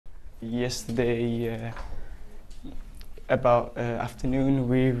Yesterday, about afternoon,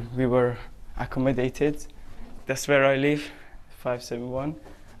 we were accommodated. That's where I live, 571.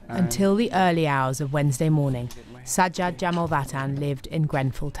 Until the early hours of Wednesday morning, Sajjad Jamal Vatan lived in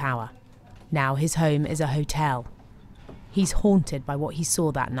Grenfell Tower. Now his home is a hotel. He's haunted by what he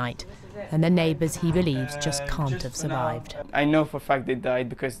saw that night, and the neighbours he believes just can't have survived. I know for a fact they died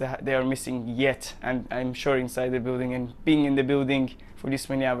because they are missing yet, and I'm sure inside the building, and being in the building for this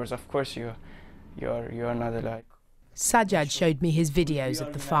many hours, of course you're not alive. Sajjad showed me his videos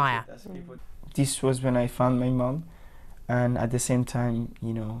of the fire. This was when I found my mom, and at the same time,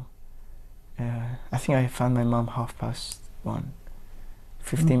 I think I found my mom 1:30,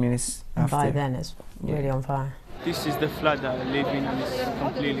 15 minutes after. By then it's really on fire. This is the flat that I live in, and it's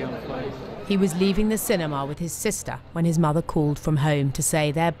completely on fire. He was leaving the cinema with his sister when his mother called from home to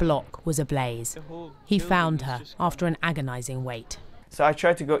say their block was ablaze. He found her after an agonising wait. So I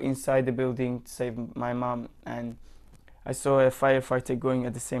tried to go inside the building to save my mom, and I saw a firefighter going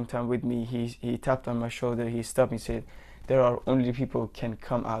at the same time with me. He tapped on my shoulder, he stopped me, said, "There are only people who can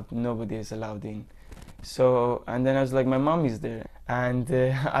come out, nobody is allowed in." So, and then I was like, my mom is there. And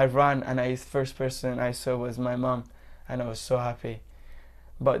I ran, and the first person I saw was my mom, and I was so happy.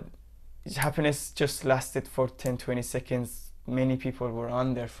 But happiness just lasted for 10-20 seconds. Many people were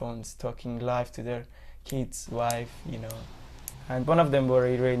on their phones talking live to their kids, wife, And one of them were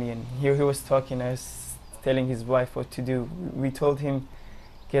Iranian. He was talking us, telling his wife what to do. We told him,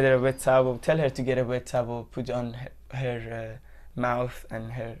 get her a wet towel, tell her to get a wet towel, put on her mouth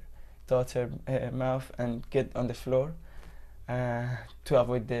and her daughter's mouth, and get on the floor to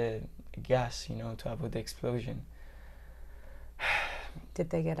avoid the gas, to avoid the explosion. Did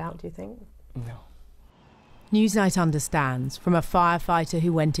they get out, do you think? No. Newsnight understands from a firefighter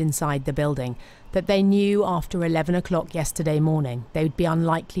who went inside the building that they knew after 11 o'clock yesterday morning they would be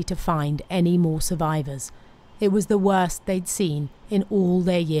unlikely to find any more survivors. It was the worst they'd seen in all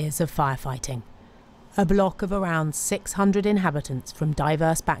their years of firefighting. A block of around 600 inhabitants from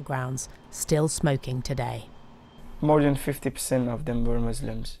diverse backgrounds still smoking today. More than 50% of them were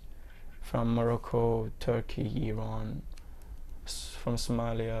Muslims, from Morocco, Turkey, Iran, from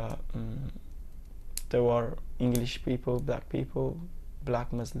Somalia. There were English people,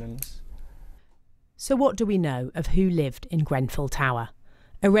 black Muslims. So what do we know of who lived in Grenfell Tower?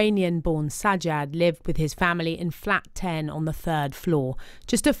 Iranian-born Sajjad lived with his family in flat 10 on the 3rd floor,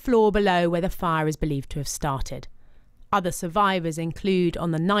 just a floor below where the fire is believed to have started. Other survivors include,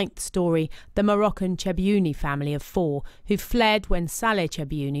 on the 9th storey, the Moroccan Chebiouni family of 4, who fled when Saleh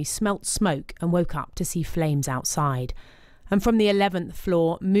Chebiouni smelt smoke and woke up to see flames outside. And from the 11th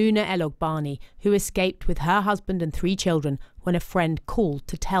floor, Mouna El-Ogbani, who escaped with her husband and 3 children when a friend called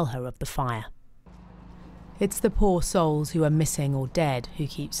to tell her of the fire. It's the poor souls who are missing or dead who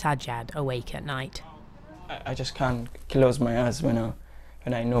keep Sajjad awake at night. I just can't close my eyes when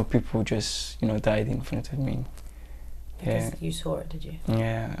I know people just, died in front of me. Because you saw it, did you?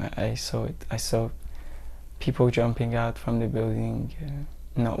 Yeah, I saw it. I saw people jumping out from the building,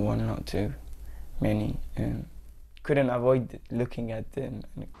 not one, not two, many. Couldn't avoid looking at them.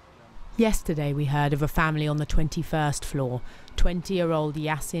 Yesterday we heard of a family on the 21st floor, 20-year-old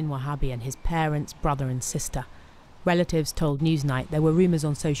Yassin Wahabi and his parents, brother and sister. Relatives told Newsnight there were rumours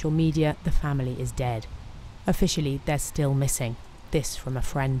on social media the family is dead. Officially, they're still missing. This from a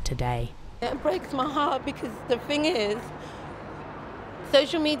friend today. It breaks my heart because the thing is,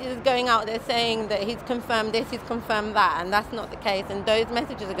 social media is going out there saying that he's confirmed this, he's confirmed that, and that's not the case. And those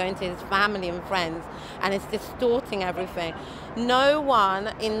messages are going to his family and friends, and it's distorting everything. No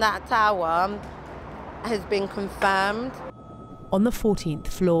one in that tower has been confirmed. On the 14th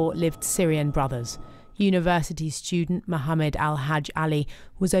floor lived Syrian brothers. University student Mohammed Al-Hajj Ali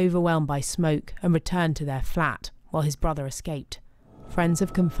was overwhelmed by smoke and returned to their flat while his brother escaped. Friends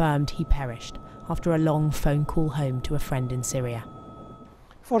have confirmed he perished after a long phone call home to a friend in Syria.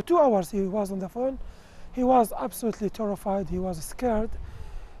 For 2 hours he was on the phone. He was absolutely terrified, he was scared,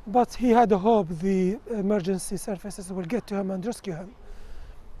 but he had a hope the emergency services will get to him and rescue him.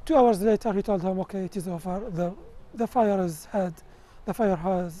 2 hours later he told him, okay, it is over, the fire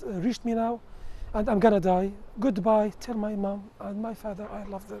has reached me now, and I'm gonna die. Goodbye, tell my mom and my father I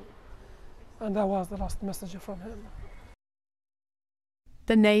love them. And that was the last message from him.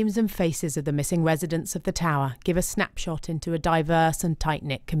 The names and faces of the missing residents of the tower give a snapshot into a diverse and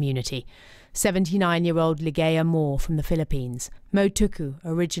tight-knit community. 79-year-old Ligaya Moore from the Philippines, Mo Tuku,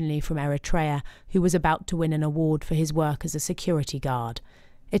 originally from Eritrea, who was about to win an award for his work as a security guard.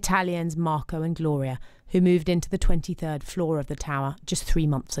 Italians Marco and Gloria, who moved into the 23rd floor of the tower just 3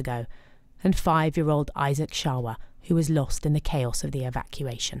 months ago. And 5-year-old Isaac Shawa, who was lost in the chaos of the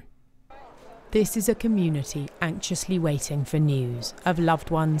evacuation. This is a community anxiously waiting for news of loved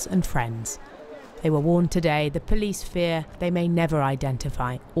ones and friends. They were warned today the police fear they may never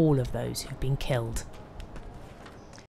identify all of those who've been killed.